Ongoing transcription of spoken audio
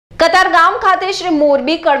કતારગામ ખાતે શ્રી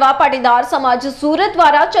મોરબી કડવા પાટીદાર સમાજ સુરત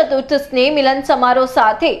દ્વારા ચતુર્થ સ્નેહ મિલન સમારોહ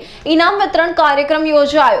સાથે ઇનામ વિતરણ કાર્યક્રમ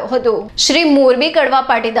યોજાયો હતો। શ્રી મોરબી કડવા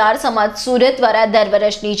પાટીદાર સમાજ સુરત દ્વારા દર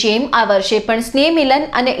વર્ષની જેમ આ વર્ષે પણ સ્નેહ મિલન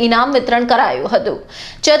અને ઇનામ વિતરણ કરાયું હતું।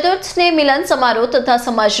 ચતુર્થ સ્નેહ મિલન સમારોહ તથા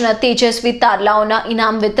સમાજના તેજસ્વી તારલાઓના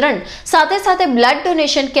ઇનામ વિતરણ સાથે સાથે બ્લડ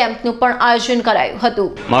ડોનેશન કેમ્પનું પણ આયોજન કરાયું હતું।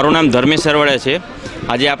 મારું નામ ધર્મેશ સરવડે છે।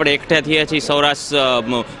 આજે આપણે એકઠા થયા છીએ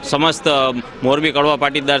સૌરાષ્ટ્ર સમસ્ત મોરબી કડવા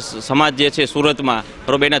પાટીદાર સમાજ જે છે સુરતમાં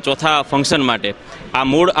બરોબર એના ચોથા ફંક્શન માટે। આ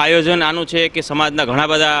મૂળ આયોજન આનું છે કે સમાજના ઘણા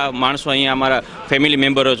બધા માણસો અહીંયા અમારા ફેમિલી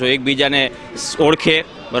મેમ્બરો છો એકબીજાને ઓળખે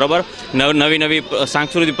બરાબર, નવી નવી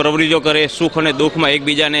સાંસ્કૃતિક પ્રવૃત્તિઓ કરે, સુખ અને દુઃખમાં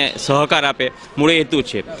એકબીજાને સહકાર આપે, મૂળ હેતુ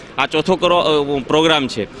છે। આ ચોથો પ્રોગ્રામ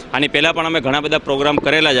છે। આની પહેલાં પણ અમે ઘણા બધા પ્રોગ્રામ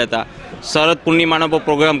કરેલા જ હતા। શરદ પૂર્ણિમાનો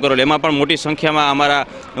પ્રોગ્રામ કરેલો, એમાં પણ મોટી સંખ્યામાં અમારા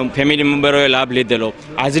ફેમિલી મેમ્બરોએ લાભ લીધેલો।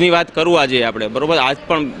 આજની વાત કરું આજે આપણે બરાબર, આજ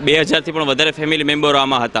પણ 2000થી પણ વધારે ફેમિલી મેમ્બરો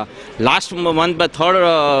આમાં હતા। લાસ્ટ મંથ થર્ડ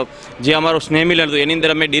જે અમારું સ્નેહ મિલન હતું એની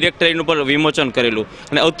અંદર અમે ડિરેક્ટરીનું પણ વિમોચન કરેલું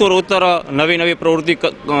અને ઉત્તર નવી પ્રવૃત્તિ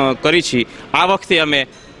કરી છે। આ વખતે અમે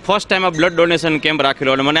ફર્સ્ટ ટાઈમ આ બ્લડ ડોનેશન કેમ્પ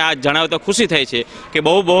રાખેલો અને મને આ જણાવતા ખુશી થાય છે કે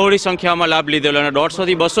બહોળી સંખ્યામાં લાભ લીધેલો અને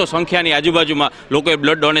 150થી 200 સંખ્યાની આજુબાજુમાં લોકોએ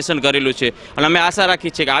બ્લડ ડોનેશન કરેલું છે। અને અમે આશા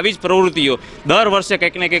રાખી છે કે આવી જ પ્રવૃત્તિઓ દર વર્ષે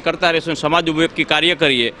કંઈક ને કંઈક કરતા રહીશું, સમાજ ઉપયોગી કાર્ય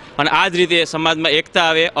કરીએ અને આ જ રીતે સમાજમાં એકતા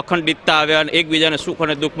આવે, અખંડિતતા આવે અને એકબીજાને સુખ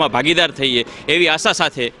અને દુઃખમાં ભાગીદાર થઈએ એવી આશા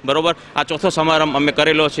સાથે બરાબર આ ચોથો સમારંભ અમે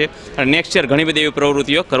કરેલો છે। અને નેક્સ્ટ યર ઘણી બધી એવી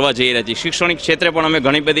પ્રવૃત્તિઓ કરવા જઈ રહ્યા છીએ। શૈક્ષણિક ક્ષેત્રે પણ અમે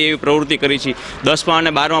ઘણી બધી એવી પ્રવૃત્તિ કરી છે। 10મા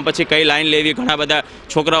અને 12મા પછી કઈ લાઈન લેવી, ઘણા બધા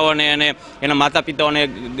છોકરાઓને અને એના માતા પિતાઓને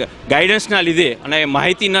ગાઈડન્સના લીધે અને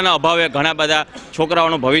માહિતીના અભાવે ઘણા બધા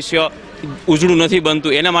છોકરાઓનું ભવિષ્ય ઉજળું નથી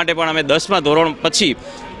બનતું, એના માટે પણ અમે 10મા ધોરણ પછી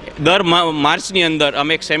દર માર્ચની અંદર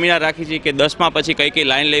અમે એક સેમિનાર રાખી છે કે 10મા પછી કઈ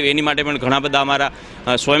લાઈન લેવી એની માટે પણ ઘણા બધા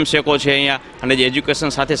અમારા સ્વયંસેવકો છે અહીંયા અને જે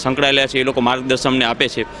એજ્યુકેશન સાથે સંકળાયેલા છે એ લોકો માર્ગદર્શન અમને આપે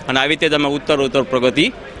છે અને આવી રીતે અમે ઉત્તર પ્રગતિ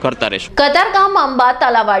કરતા રહીશું। કતારગામ અંબા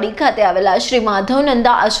તાલાવાડી ખાતે આવેલા શ્રી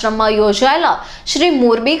માધવનંદા આશ્રમમાં યોજાયેલા શ્રી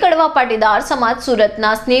મોરબી કડવા પાટીદાર સમાજ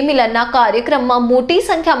સુરતના સ્નેહ મિલનના કાર્યક્રમમાં મોટી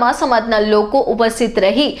સંખ્યામાં સમાજના લોકો ઉપસ્થિત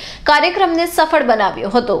રહી કાર્યક્રમને સફળ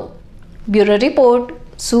બનાવ્યો હતો। બ્યુરો રિપોર્ટ,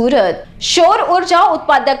 सूरत। सौर ऊर्जा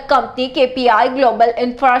उत्पादक company KPI global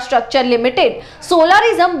infrastructure limited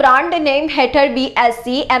सोलरिज्म brand name हेठळ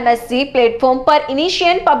BSc MSc platform पर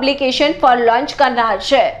इनिशियल पब्लिकेशन फॉर लॉन्च करनार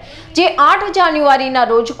छे, जे 8 જાન્યુઆરીના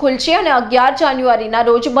રોજ ખુલશે અને 11 જાન્યુઆરીના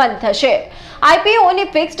રોજ બંધ થશે। आईपीओ ની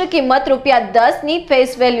ફિક્સ્ડ કિંમત ₹10 ની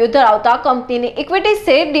ફેસ વેલ્યુ ધરાવતા કંપનીની ઇક્વિટી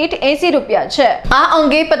શેર દીઠ ₹80 છે। આ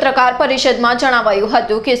અંગે પત્રકાર પરિષદમાં જણાવાયું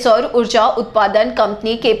હતું કે સૌર ઉર્જા ઉત્પાદન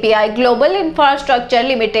company KPI global infrastructure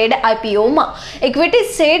limited આઈપીઓમાં equity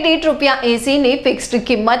share દીઠ ₹80 ની ફિક્સ્ડ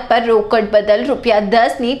કિંમત પર રોકડ બદલ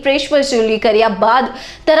 ₹10 ની ફ્રેશ વસૂલી કર્યા બાદ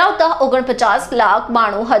ધરાવતા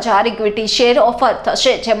 49,92,000 ઇક્વિટી શેર ઓફર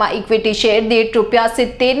થશે, જેમાં ઇક્વિટી શેર દીઠ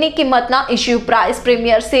 ₹70 ની કિંમતના ઇશ્યુ પ્રાઇસ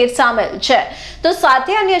પ્રીમિયર શેર સામેલ છે। तो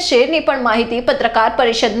साथे अन्य शेરની પણ માહિતી પત્રકાર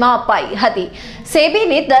પરિષદમાં અપાઈ હતી।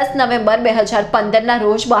 સેબીની 10 નવેમ્બર 2015 ના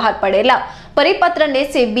રોજ બહાર પડેલા પરિપત્રને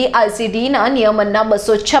સેબી આઈસીડીના નિયમનના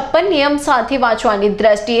 256 નિયમ સાથે વાંચવાની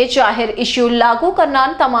દ્રષ્ટિએ જાહેર ઇશ્યુ લાગુ કરનાર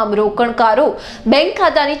તમામ રોકાણકારો બેંક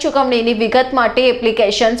ખાતાની ચૂકવણીની વિગત માટે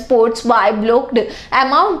એપ્લિકેશન સ્પોર્ટ્સ બાય બ્લોક્ડ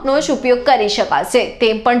એમાઉન્ટનો જ ઉપયોગ કરી શકાશે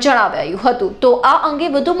તેમ પણ જણાવાયું હતું। તો આ અંગે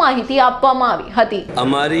વધુ માહિતી આપવામાં આવી હતી।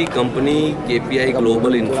 અમારી company KPI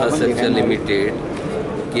global infrastructure limited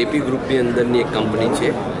KP ગ્રુપની અંદરની એક કંપની છે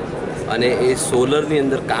અને એ સોલરની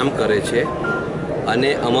અંદર કામ કરે છે અને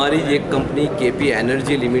અમારી જ એક કંપની કેપી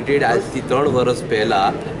એનર્જી લિમિટેડ આજથી 3 વર્ષ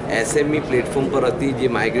પહેલાં એસએમઈ પ્લેટફોર્મ પર હતી, જે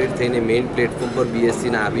માઇગ્રેટ થઈને મેઇન પ્લેટફોર્મ પર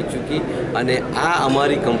બીએસસીના આવી ચૂકી અને આ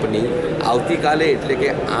અમારી કંપની આવતીકાલે એટલે કે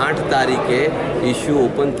 8 તારીખે ઇશ્યુ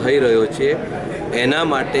ઓપન થઈ રહ્યો છે। એના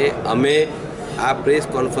માટે અમે આ પ્રેસ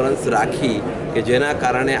કોન્ફરન્સ રાખી કે જેના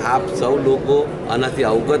કારણે આપ સૌ લોકો આનાથી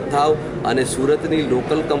અવગત થાવ અને સુરતની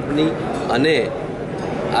લોકલ કંપની અને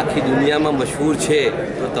આખી દુનિયામાં મશહૂર છે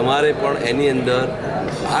તો તમારે પણ એની અંદર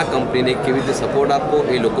આ કંપનીને કેવી રીતે સપોર્ટ આપવો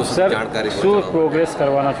એ લોકો જાણકારી શું પ્રોગ્રેસ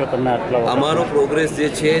કરવાના છો તમે આટલા? અમારો પ્રોગ્રેસ જે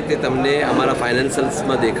છે તે તમને અમારા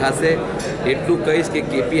ફાઇનાન્શિયલ્સમાં દેખાશે। એટલું કહીશ કે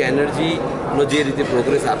કેપી એનર્જીનો જે રીતે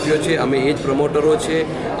પ્રોગ્રેસ આપ્યો છે અમે એ જ પ્રમોટરો છે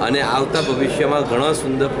અને આવતા ભવિષ્યમાં ઘણા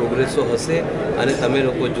સુંદર પ્રોગ્રેસો હશે અને તમે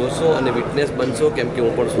લોકો જોશો અને વિટનેસ બનશો, કેમ કે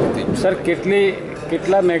હું પણ સુરતી છું। સર,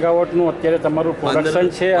 કેટલા મેગાવોટનું અત્યારે તમારું પ્રોડક્શન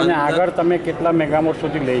છે અને આગળ તમે કેટલા મેગાવોટ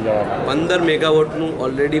સુધી લઈ જવાના? 15 મેગાવોટનું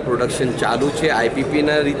ઓલરેડી પ્રોડક્શન ચાલુ છે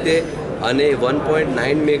આઈપીપીના રીતે અને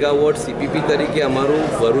 1.9 મેગાવોટ સીપીપી તરીકે અમારું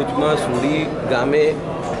ભરૂચમાં સુડી ગામે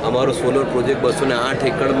અમારો સોલર પ્રોજેક્ટ 208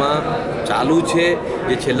 એકડમાં ચાલુ છે,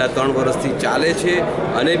 જે છેલ્લા 3 વર્ષથી ચાલે છે.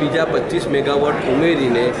 અને બીજા 25 મેગાવોટ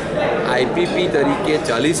ઉમેરીને આઈપીપી તરીકે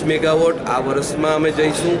 40 મેગાવોટ આ વર્ષમાં અમે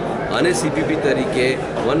જઈશું અને સીપીપી તરીકે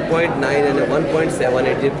 1.9 અને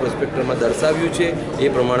 1.78 જે પ્રોસ્પેક્ટરમાં દર્શાવ્યું છે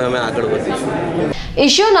એ પ્રમાણે અમે આગળ વધીશું.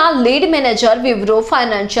 ઇશ્યુના lead manager વિવરો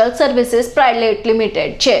financial services private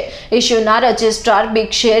limited છે. ઇશ્યુના registrar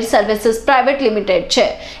big share services private limited છે.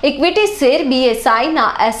 ઇક્વિટી શેર બીએસઆઈના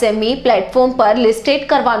એસએમઈ પ્લેટફોર્મ પર લિસ્ટેડ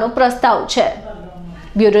કરવાનો પ્રસ્તાવ છે.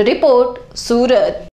 Bureau report, Surat.